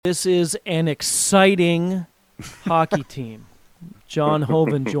This is an exciting hockey team. John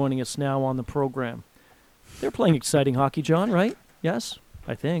Hoven joining us now on the program. They're playing exciting hockey, John, right? Yes,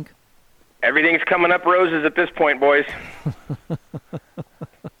 I think. Everything's coming up roses at this point, boys.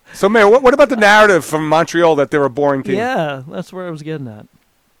 So, Mayor, what about the narrative from Montreal that they're a boring team? Yeah, that's where I was getting at.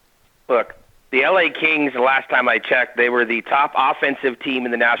 Look, the LA Kings, the last time I checked, they were the top offensive team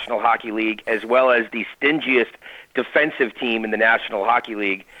in the National Hockey League, as well as the stingiest defensive team in the National Hockey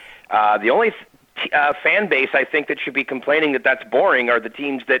League. The only fan base I think that should be complaining that that's boring are the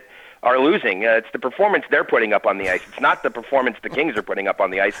teams that are losing. It's the performance they're putting up on the ice. It's not the performance the Kings are putting up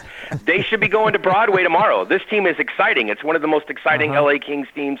on the ice. They should be going to Broadway tomorrow. This team is exciting. It's one of the most exciting LA Kings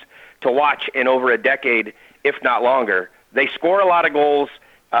teams to watch in over a decade, if not longer. They score a lot of goals.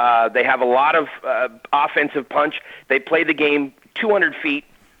 They have a lot of offensive punch. They play the game 200 feet.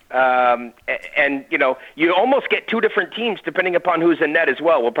 And, you know, you almost get two different teams depending upon who's in net as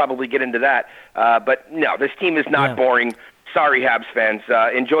well. We'll probably get into that. But, no, this team is not boring. Sorry, Habs fans.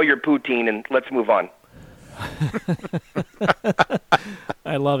 Enjoy your poutine, and let's move on.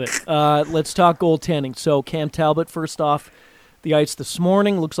 I love it. Let's talk goaltending. So Cam Talbot, first off, the ice this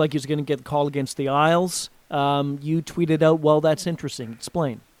morning. Looks like he's going to get the call against the Isles. You tweeted out, well, that's interesting.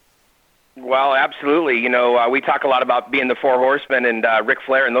 Explain. Well, absolutely. You know, we talk a lot about being the Four Horsemen and Ric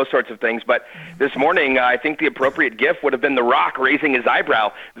Flair and those sorts of things, but this morning I think the appropriate gif would have been The Rock raising his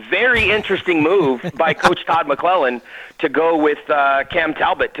eyebrow. Very interesting move by Coach Todd McClellan to go with Cam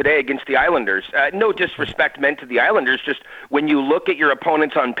Talbot today against the Islanders. No disrespect meant to the Islanders, just when you look at your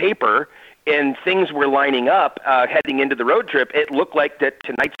opponents on paper and things were lining up heading into the road trip, it looked like that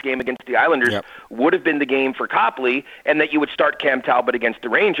tonight's game against the Islanders would have been the game for Copley, and that you would start Cam Talbot against the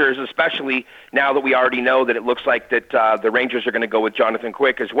Rangers, especially now that we already know that it looks like that the Rangers are going to go with Jonathan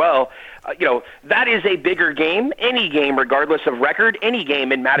Quick as well. You know, that is a bigger game. Any game, regardless of record, any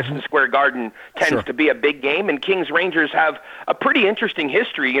game in Madison Square Garden tends to be a big game, and Kings-Rangers have a pretty interesting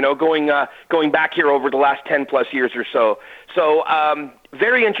history, you know, going back here over the last 10-plus years or so. So,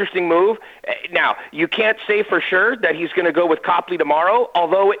 very interesting move. Now, you can't say for sure that he's going to go with Copley tomorrow,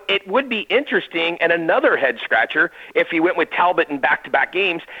 although it would be interesting and another head-scratcher if he went with Talbot in back-to-back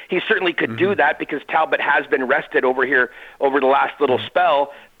games. He certainly could do that because Talbot has been rested over the last little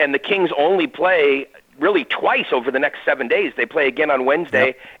spell, and the Kings only play really twice over the next 7 days. They play again on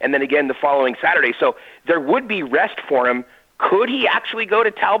Wednesday and then again the following Saturday. So there would be rest for him. Could he actually go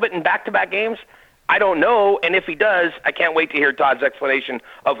to Talbot in back-to-back games? I don't know, and if he does, I can't wait to hear Todd's explanation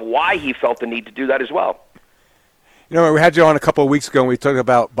of why he felt the need to do that as well. You know, we had you on a couple of weeks ago, and we talked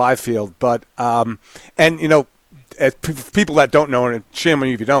about Byfield, but and you know, as people that don't know, and shame on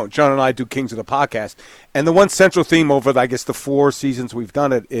you if you don't, John and I do Kings of the podcast, and the one central theme over, I guess, the 4 seasons we've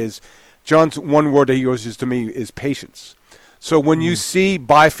done it is John's one word that he uses to me is patience. So when you see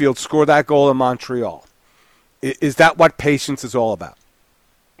Byfield score that goal in Montreal, is that what patience is all about?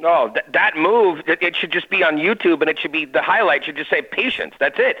 No, that move, it should just be on YouTube, and it should be, the highlight should just say patience.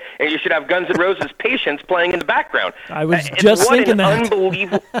 That's it. And you should have Guns N' Roses' Patience playing in the background. I was just thinking that.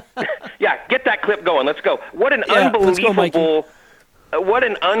 Unbelievable. Yeah, get that clip going. Let's go. What an unbelievable,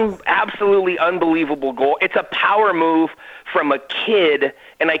 absolutely unbelievable goal. It's a power move from a kid,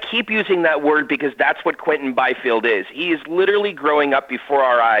 and I keep using that word because that's what Quentin Byfield is. He is literally growing up before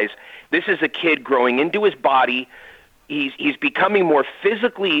our eyes. This is a kid growing into his body. He's becoming more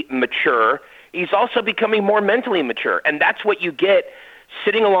physically mature. He's also becoming more mentally mature. And that's what you get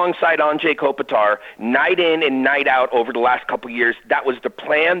sitting alongside Anze Kopitar night in and night out over the last couple of years. That was the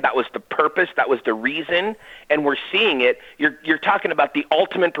plan. That was the purpose. That was the reason. And we're seeing it. You're talking about the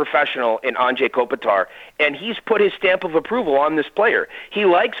ultimate professional in Anze Kopitar. And he's put his stamp of approval on this player. He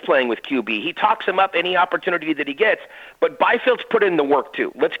likes playing with QB. He talks him up any opportunity that he gets. But Byfield's put in the work,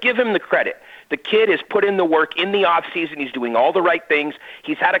 too. Let's give him the credit. The kid has put in the work in the offseason. He's doing all the right things.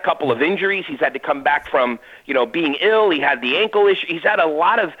 He's had a couple of injuries. He's had to come back from, you know, being ill. He had the ankle issue. He's had a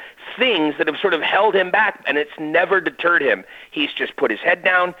lot of things that have sort of held him back, and it's never deterred him. He's just put his head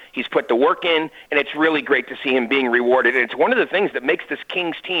down. He's put the work in, and it's really great to see him being rewarded. And it's one of the things that makes this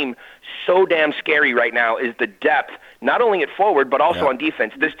Kings team so damn scary right now is the depth, not only at forward but also on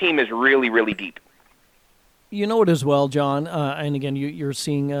defense. This team is really, really deep. You know it as well, John, and again, you're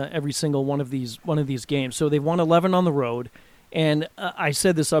seeing every single one of these games. So they've won 11 on the road, and I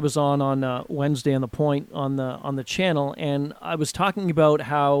said this. I was on Wednesday on the Point on the channel, and I was talking about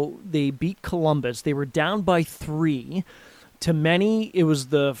how they beat Columbus. They were down by 3. To many, it was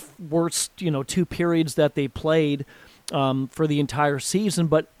the worst 2 periods that they played for the entire season.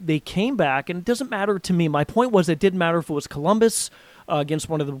 But they came back, and it doesn't matter to me. My point was it didn't matter if it was Columbus against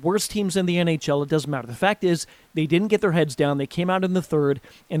one of the worst teams in the NHL. It doesn't matter. The fact is they didn't get their heads down. They came out in the third,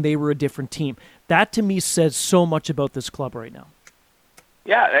 and they were a different team. That, to me, says so much about this club right now.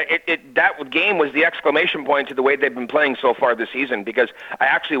 Yeah, that game was the exclamation point to the way they've been playing so far this season, because I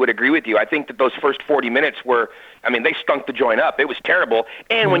actually would agree with you. I think that those first 40 minutes were, they stunk the joint up. It was terrible.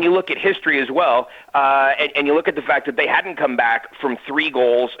 And when you look at history as well, and you look at the fact that they hadn't come back from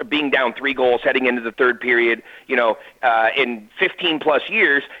being down 3 goals heading into the third period, in 15-plus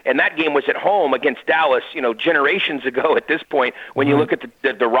years, and that game was at home against Dallas, generations ago at this point. When you look at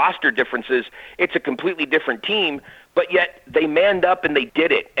the roster differences, it's a completely different team. But yet they manned up and they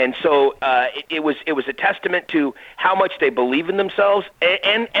did it, and so it was a testament to how much they believe in themselves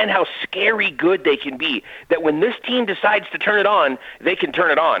and how scary good they can be. That when this team decides to turn it on, they can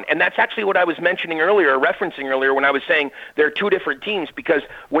turn it on, and that's actually what I was referencing earlier when I was saying they're two different teams. Because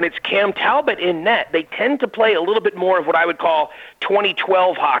when it's Cam Talbot in net, they tend to play a little bit more of what I would call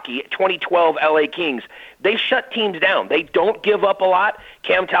 2012 hockey, 2012 LA Kings. They shut teams down. They don't give up a lot.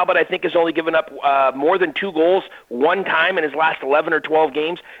 Cam Talbot, I think, has only given up more than 2 goals one time in his last 11 or 12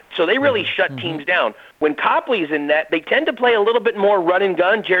 games. So they really shut teams down. When Copley's in net, they tend to play a little bit more run and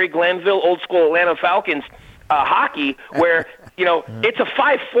gun, Jerry Glanville, old school Atlanta Falcons hockey, where it's a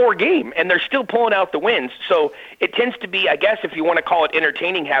 5-4 game, and they're still pulling out the wins. So it tends to be, I guess, if you want to call it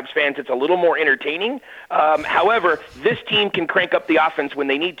entertaining, Habs fans, it's a little more entertaining. However, this team can crank up the offense when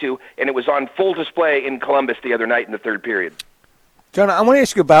they need to, and it was on full display in Columbus the other night in the third period. John, I want to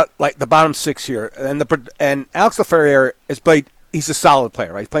ask you about the bottom 6 here, and Alex Laferriere has played. He's a solid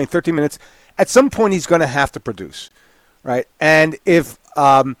player, right? He's playing 13 minutes. At some point, he's going to have to produce, right? And if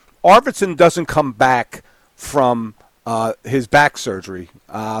Arvidsson doesn't come back from his back surgery,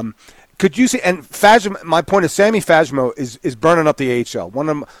 could you see? And my point is, Sammy Fagemo is burning up the AHL.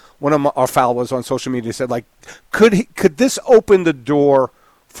 One of our followers on social media said, could this open the door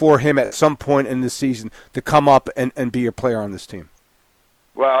for him at some point in this season to come up and be a player on this team?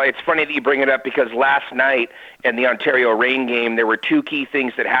 Well, it's funny that you bring it up, because last night in the Ontario Reign game, there were 2 key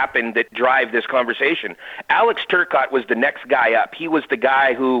things that happened that drive this conversation. Alex Turcotte was the next guy up. He was the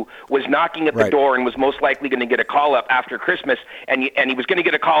guy who was knocking at the door and was most likely going to get a call-up after Christmas, and he was going to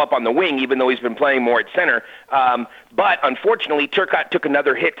get a call-up on the wing, even though he's been playing more at center. But unfortunately, Turcotte took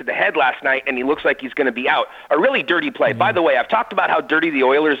another hit to the head last night, and he looks like he's going to be out. A really dirty play. By the way, I've talked about how dirty the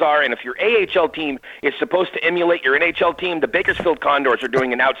Oilers are, and if your AHL team is supposed to emulate your NHL team, the Bakersfield Condors are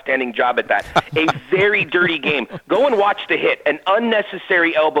doing an outstanding job at that. A very dirty game. Go and watch the hit, an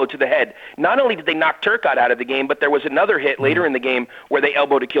unnecessary elbow to the head. Not only did they knock Turcotte out of the game, but there was another hit later in the game where they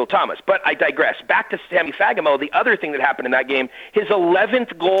elbowed Akil Thomas. But I digress. Back to Sammy Fagemo, the other thing that happened in that game, his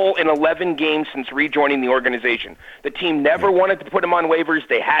 11th goal in 11 games since rejoining the organization. The team never wanted to put him on waivers.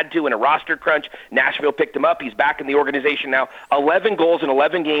 They had to in a roster crunch. Nashville picked him up. He's back in the organization now. 11 goals in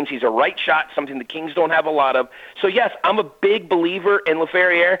 11 games. He's a right shot, something the Kings don't have a lot of. So, yes, I'm a big believer in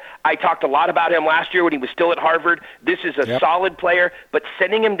Laferriere. I talked a lot about him last year when he was still at Harvard. This is a solid player, but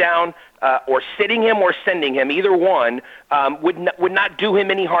sending him down or sitting him or sending him, either one, would not do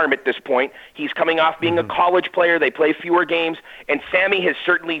him any harm at this point. He's coming off being a college player. They play fewer games, and Sammy has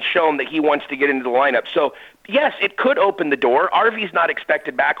certainly shown that he wants to get into the lineup. So, yes, it could open the door. Arvy's not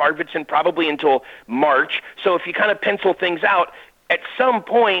expected back. Arvidsson probably until March. So if you kind of pencil things out, at some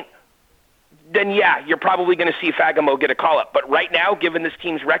point, then yeah, you're probably going to see Fagemo get a call-up. But right now, given this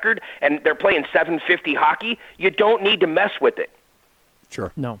team's record, and they're playing 750 hockey, you don't need to mess with it.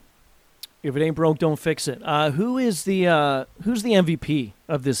 Sure. No. If it ain't broke, don't fix it. Who's the MVP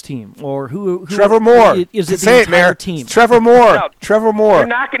of this team, or who? Trevor Moore. Is it say the entire it, Mayor. team? Trevor Moore. No, Trevor Moore. You're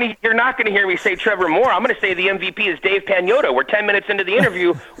not going to hear me say Trevor Moore. I'm going to say the MVP is Dave Pagnotta. We're 10 minutes into the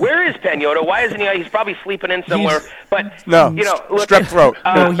interview. Where is Pagnotta? Why isn't he? He's probably sleeping in somewhere. Look, strep throat.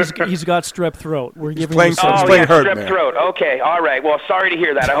 No, he's got strep throat. We're giving playing him some. Strep throat. Okay, all right. Well, sorry to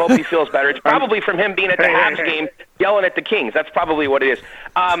hear that. I hope he feels better. It's probably from him being at the Habs game yelling at the Kings. That's probably what it is.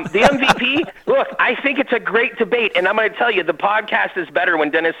 The MVP, look, I think it's a great debate, and I'm going to tell you, the podcast is better when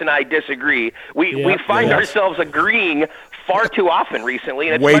Dennis and I disagree. We find ourselves agreeing far too often recently,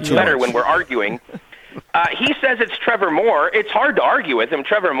 and it's much better when we're arguing. He says it's Trevor Moore. It's hard to argue with him.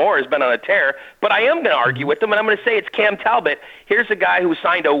 Trevor Moore has been on a tear, but I am going to argue with him, and I'm going to say it's Cam Talbot. Here's a guy who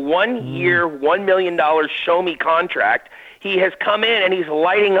signed a 1-year, $1 million show-me contract. He has come in, and he's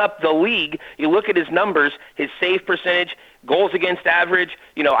lighting up the league. You look at his numbers, his save percentage, goals against average.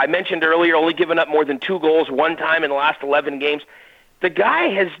 I mentioned earlier, only given up more than 2 goals one time in the last 11 games. The guy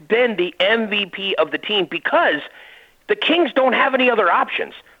has been the MVP of the team because The Kings don't have any other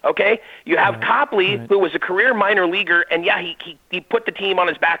options, okay? You have Copley, who was a career minor leaguer, and yeah, he put the team on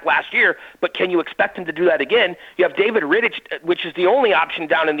his back last year, but can you expect him to do that again? You have David Rittich, which is the only option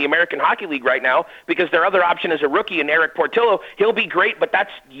down in the American Hockey League right now, because their other option is a rookie, and Eric Portillo. He'll be great, but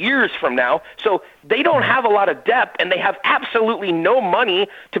that's years from now. So they don't have a lot of depth, and they have absolutely no money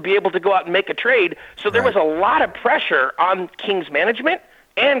to be able to go out and make a trade. So there was a lot of pressure on Kings management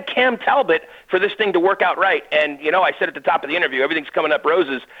and Cam Talbot for this thing to work out right. And, I said at the top of the interview, everything's coming up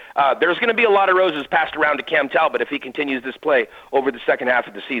roses. There's going to be a lot of roses passed around to Cam Talbot if he continues this play over the second half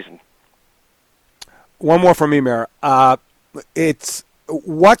of the season. One more from me, Mayor. It's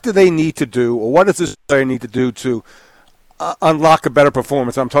what do they need to do, or what does this player need to do to unlock a better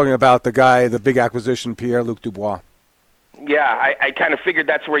performance? I'm talking about the big acquisition, Pierre-Luc Dubois. Yeah, I kind of figured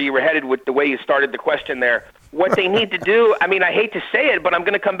that's where you were headed with the way you started the question there. What they need to do, I hate to say it, but I'm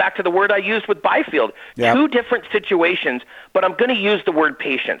going to come back to the word I used with Byfield. Yep. Two different situations, but I'm going to use the word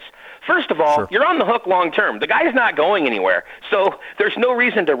patience. First of all, You're on the hook long term. The guy's not going anywhere, so there's no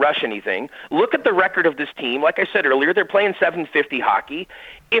reason to rush anything. Look at the record of this team. Like I said earlier, they're playing 750 hockey.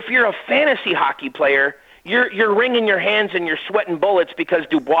 If you're a fantasy hockey player, you're wringing your hands and you're sweating bullets because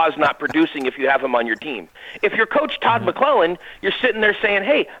Dubois is not producing if you have him on your team. If you're Coach Todd McClellan, you're sitting there saying,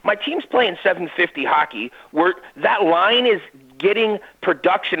 hey, my team's playing 750 hockey, where that line is getting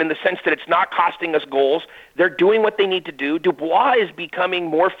production in the sense that it's not costing us goals. They're doing what they need to do. Dubois is becoming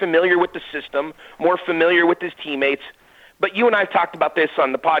more familiar with the system, more familiar with his teammates. But you and I have talked about this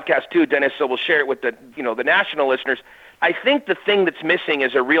on the podcast too, Dennis, so we'll share it with the national listeners. I think the thing that's missing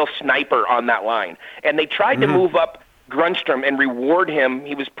is a real sniper on that line. And they tried to move up Grundstrom and reward him.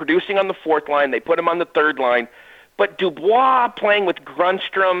 He was producing on the fourth line. They put him on the third line. But Dubois playing with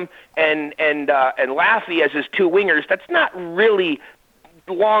Grundstrom and Laffy as his two wingers, that's not really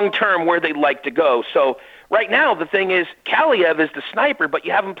long-term where they'd like to go. So right now the thing is Kaliev is the sniper, but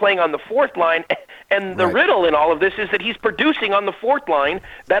you have him playing on the fourth line. And the riddle in all of this is that he's producing on the fourth line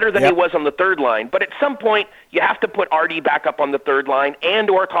better than he was on the third line. But at some point, you have to put Artie back up on the third line and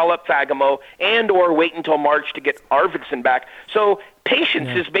or call up Fagemo and or wait until March to get Arvidsson back. So patience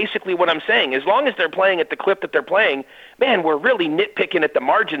is basically what I'm saying. As long as they're playing at the clip that they're playing, man, we're really nitpicking at the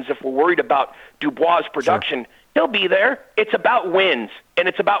margins if we're worried about Dubois' production. He'll be there. It's about wins, and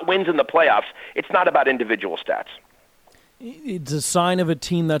it's about wins in the playoffs. It's not about individual stats. It's a sign of a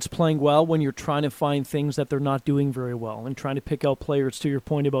team that's playing well when you're trying to find things that they're not doing very well and trying to pick out players, to your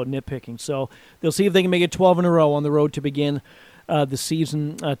point about nitpicking. So they'll see if they can make it 12 in a row on the road to begin the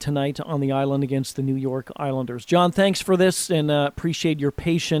season tonight on the island against the New York Islanders. John, thanks for this, and appreciate your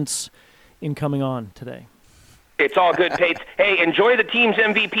patience in coming on today. It's all good, Pates. Hey, enjoy the team's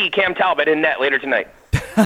MVP, Cam Talbot, in net later tonight.